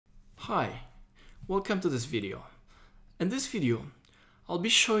Hi, welcome to this video. In this video, I'll be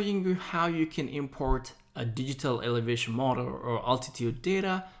showing you how you can import a digital elevation model or altitude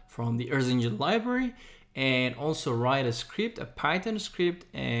data from the Earth Engine library and also write a script, a Python script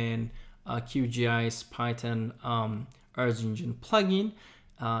and a QGIS Python Earth Engine plugin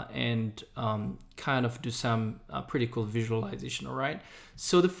and kind of do some pretty cool visualization, all right?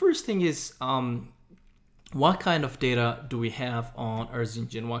 So the first thing is what kind of data do we have on Earth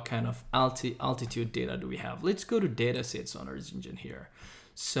Engine? What kind of altitude data do we have? Let's go to datasets on Earth Engine here.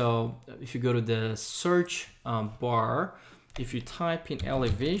 So if you go to the search bar, if you type in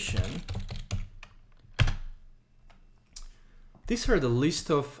elevation, these are the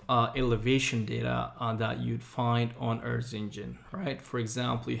list of elevation data that you'd find on Earth Engine, right? For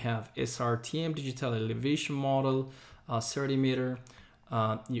example, you have SRTM, digital elevation model, 30 meter.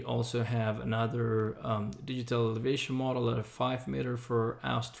 You also have another digital elevation model at a 5 meter for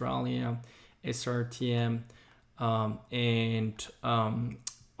Australia, SRTM, and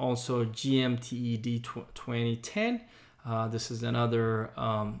also GMTED 2010. This is another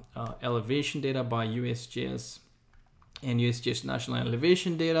elevation data by USGS and USGS National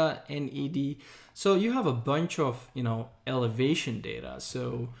Elevation Data, NED. So you have a bunch of, elevation data.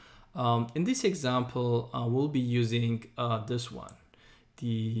 So in this example, we'll be using this one.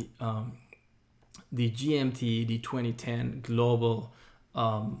 The GMT, the 2010 global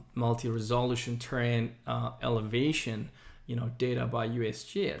multi-resolution terrain elevation, data by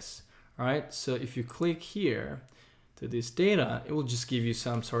USGS. All right. So if you click here to this data, it will just give you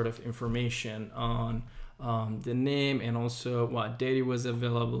some sort of information on the name and also what data was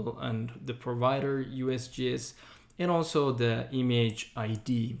available and the provider USGS and also the image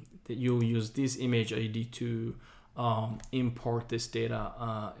ID that you'll use this image ID to import this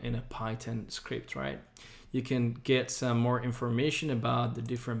data in a Python script, right? You can get some more information about the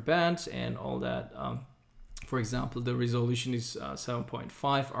different bands and all that. For example, the resolution is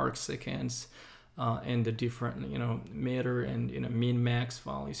 7.5 arc seconds and the different, meter and, min max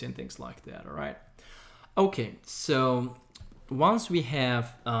values and things like that, all right? Okay, so once we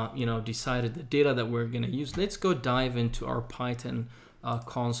have, decided the data that we're going to use, let's go dive into our Python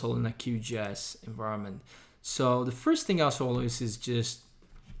console in a QGIS environment. So the first thing as always is just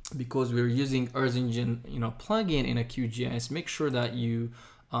because we're using Earth Engine, plugin in a QGIS, make sure that you,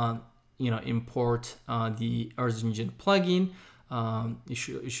 import the Earth Engine plugin. It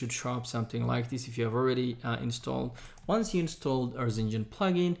should show up something like this if you have already installed. Once you installed Earth Engine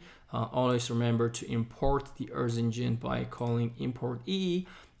plugin, always remember to import the Earth Engine by calling import EE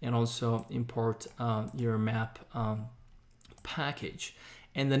and also import your map package.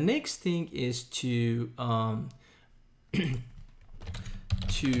 And the next thing is to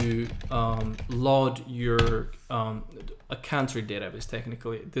load your a country database.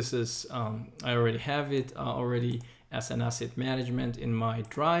 Technically, this is I already have it already as an asset management in my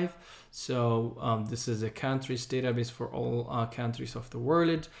drive. So this is a countries database for all countries of the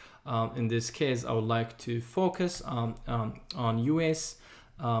world. In this case, I would like to focus on US.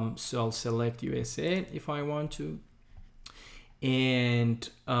 So I'll select USA if I want to. And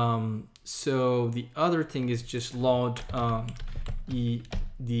so the other thing is just load the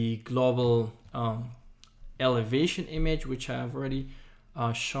global elevation image, which I have already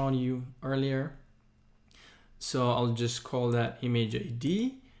shown you earlier. So I'll just call that image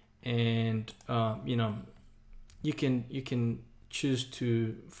ID, and you can choose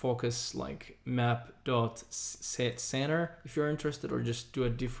to focus like map.setCenter if you're interested, or just do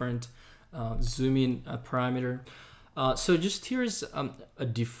a different zoom in parameter. So just here's a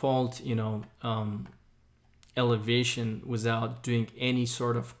default, elevation without doing any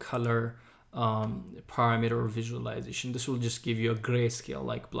sort of color parameter or visualization. This will just give you a grayscale,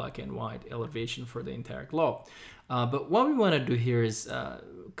 like black and white elevation for the entire globe. But what we want to do here is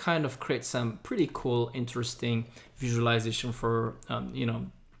kind of create some pretty cool, interesting visualization for,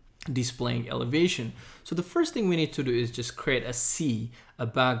 displaying elevation. So the first thing we need to do is just create a sea, a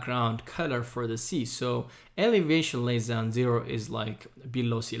background color for the sea. So elevation less than 0 is like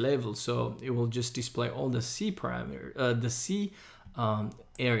below sea level, so it will just display all the sea parameter, the sea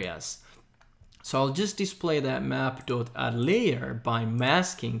areas. So I'll just display that map.addLayer by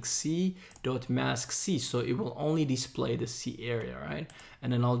masking sea.mask sea, so it will only display the sea area, right?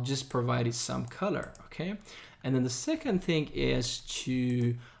 And then I'll just provide it some color, okay? And then the second thing is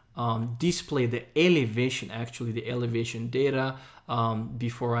to display the elevation, actually the elevation data.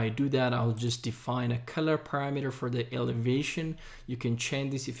 Before I do that, I'll just define a color parameter for the elevation. You can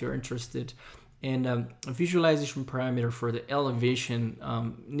change this if you're interested. And a visualization parameter for the elevation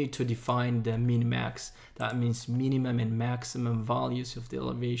need to define the min-max. That means minimum and maximum values of the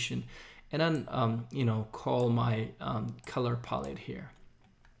elevation. And then, you know, call my color palette here.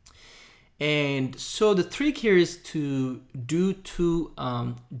 And so the trick here is to do two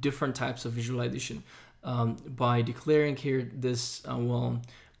different types of visualization. By declaring here, this will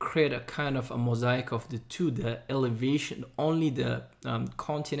create a kind of a mosaic of the two, the elevation, only the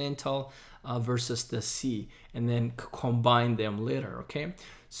continental versus the sea, and then combine them later, okay?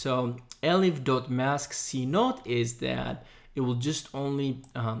 So elif.mask C note is that it will just only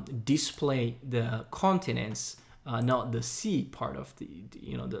display the continents, not the sea part of the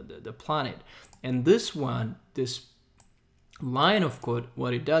you know, the planet. And this one, this line of code,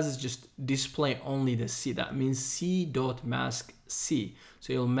 what it does is just display only the sea. That means c.mask C.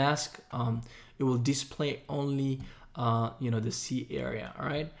 So it'll mask, it will display only you know, the sea area, all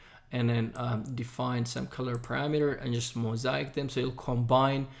right? And then define some color parameter and just mosaic them, so you'll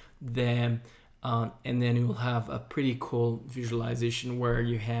combine them, and then you will have a pretty cool visualization where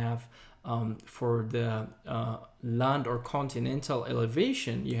you have for the land or continental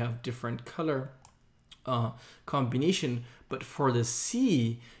elevation, you have different color combination, but for the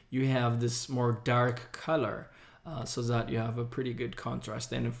sea you have this more dark color, so that you have a pretty good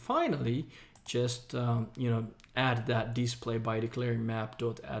contrast. And finally, just you know, add that display by declaring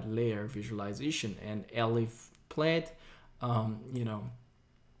map.addLayer visualization and elif plate, you know,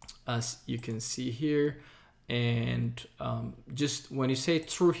 as you can see here. And just when you say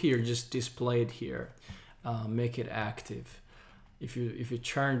true here, just display it here, make it active. If you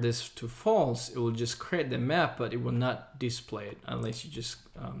turn this to false, it will just create the map, but it will not display it unless you just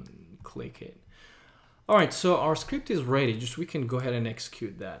click it. All right, so our script is ready. Just we can go ahead and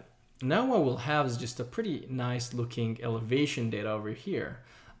execute that. Now what we'll have is just a pretty nice looking elevation data over here.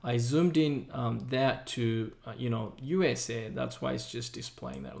 I zoomed in that to you know, USA. That's why it's just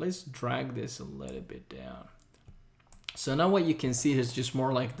displaying that. Let's drag this a little bit down. So now what you can see is just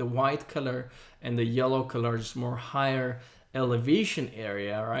more like the white color and the yellow color, just more higher elevation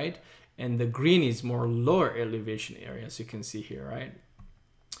area, right? And the green is more lower elevation area, as you can see here, right?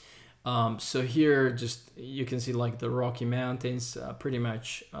 So here, just you can see like the Rocky Mountains, pretty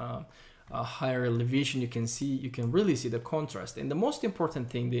much a higher elevation. You can really see the contrast. And the most important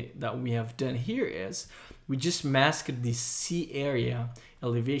thing that we have done here is we just masked the sea area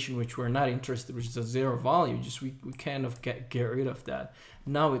elevation, which we're not interested, which is a 0 value. Just we kind of get rid of that.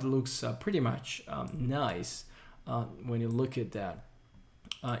 Now it looks pretty much nice when you look at that,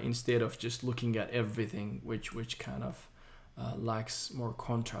 instead of just looking at everything, which kind of lacks more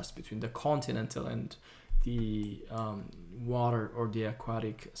contrast between the continental and the water or the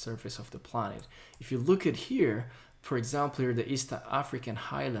aquatic surface of the planet. If you look at here, for example, here the East African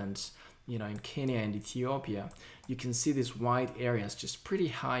highlands, you know, in Kenya and Ethiopia, you can see these white areas, just pretty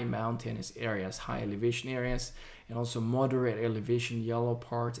high mountainous areas, high elevation areas, and also moderate elevation yellow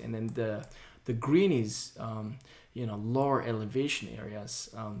part, and then the green is you know, lower elevation areas.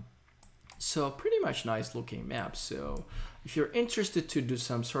 So pretty much nice looking map. So if you're interested to do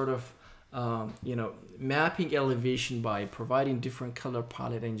some sort of you know, mapping elevation by providing different color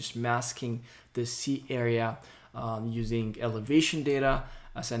palette and just masking the sea area using elevation data,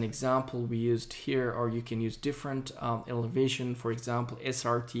 as an example we used here, or you can use different elevation, for example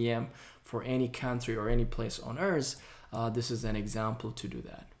SRTM for any country or any place on Earth. This is an example to do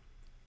that.